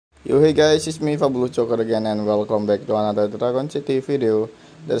Yo, hey guys, it's me Fabulous Joker again, and welcome back to another Dragon City video.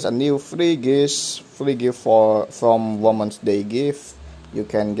 There's a new free gift from Women's Day gift. You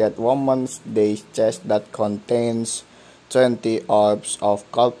can get Women's Day chest that contains 20 orbs of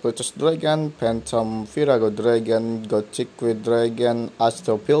Calputus Dragon, Phantom Virago Dragon, Gothic Dragon,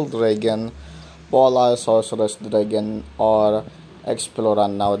 Astropil Dragon, Polar Sorceress Dragon, or Explorer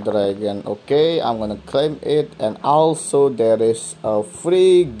Now Dragon. Okay, I'm gonna claim it, and also there is a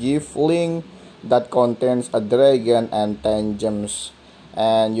free gift link that contains a dragon and 10 gems,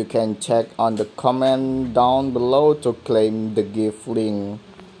 and you can check on the comment down below to claim the gift link.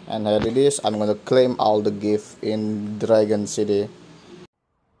 And here it is. I'm gonna claim all the gift in Dragon City.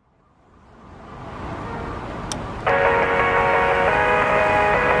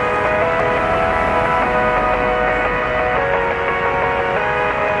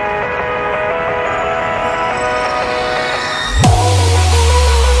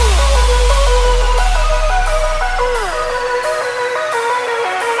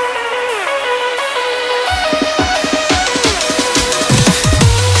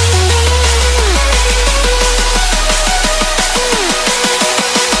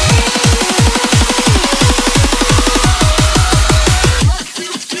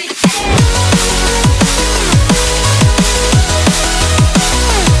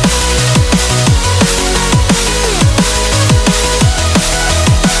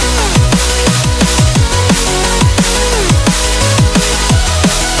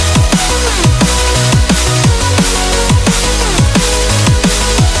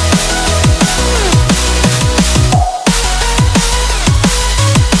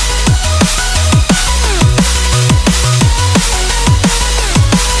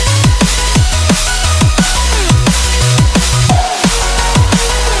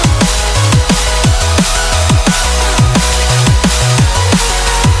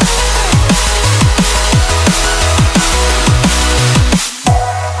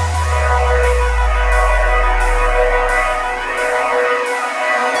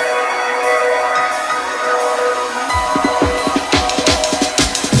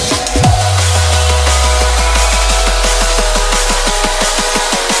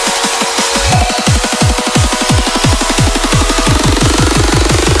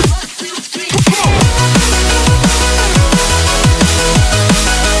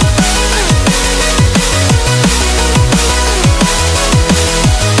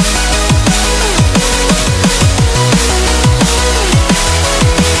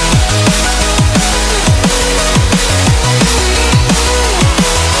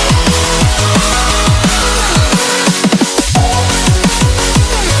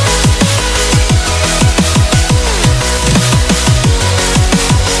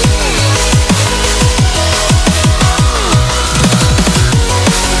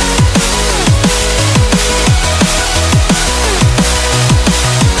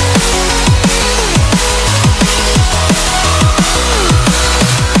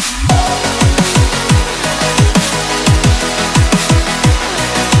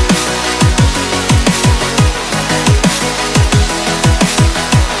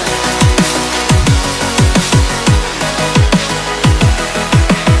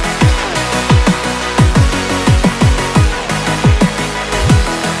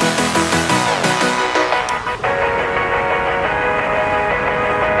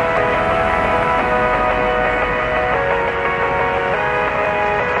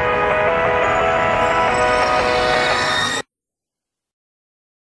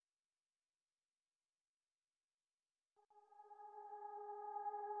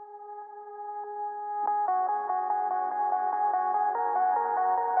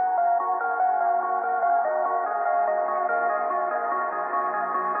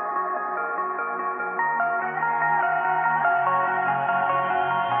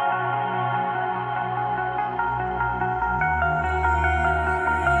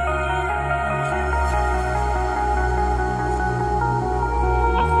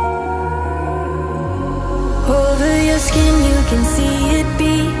 Skin, you can see it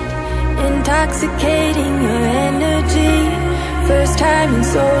beat, intoxicating your energy. First time in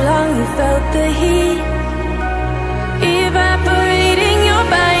so long you felt the heat, evaporating your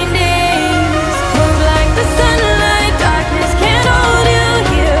bindings. Move like the sunlight, darkness can't hold you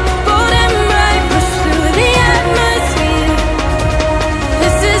here. Bold and bright, push through the atmosphere.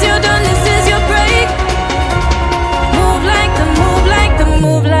 This is your dawn, this is your break. Move like the, move like the,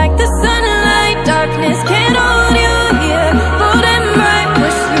 move like the sunlight, darkness can't hold you.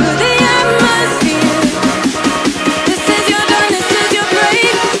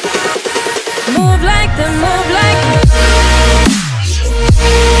 Move like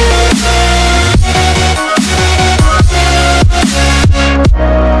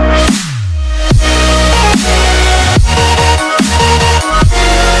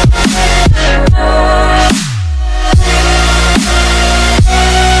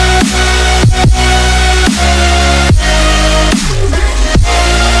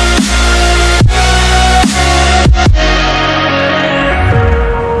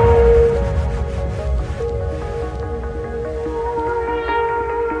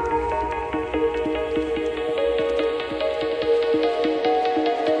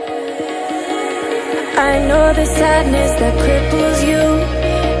I know the sadness that cripples you.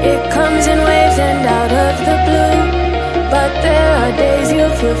 It comes in waves and out of the blue. But there are days you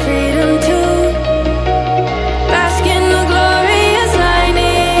feel freedom too. Bask in the glorious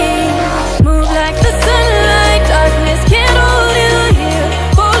lightning. Move like the sunlight, darkness can't hold you here.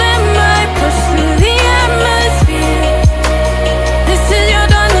 Bold and bright, push through the atmosphere. This is your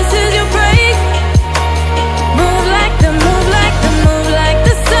dawn, this is your break. Move like the, move like the, move like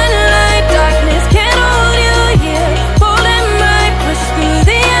the sunlight, darkness can't hold you here. Bold and bright, push through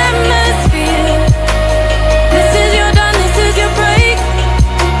the atmosphere. This is your dawn, this is your break.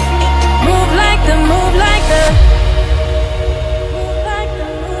 Move like the, move like the, move like the,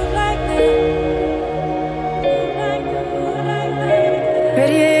 move like the, move like the, move like the.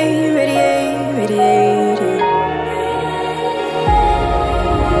 Radiate, radiate, radiate.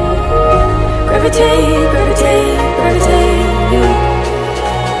 Gravitate, gravitate, gravitate.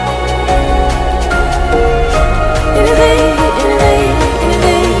 Innovate, innovate,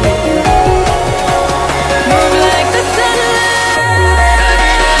 innovate. Move like the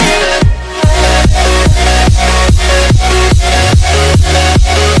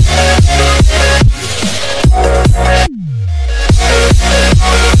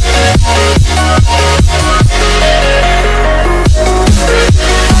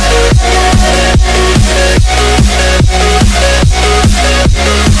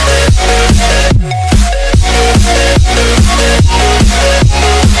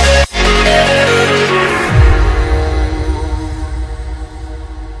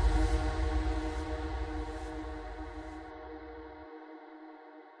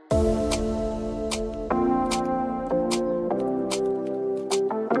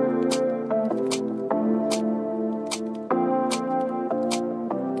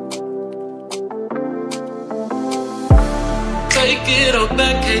Take it all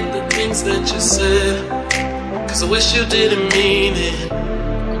back, hate the things that you said, 'cause I wish you didn't mean it.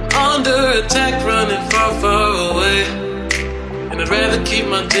 I'm under attack, running far, far away, and I'd rather keep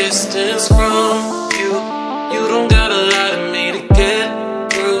my distance from you. You don't gotta lie to me to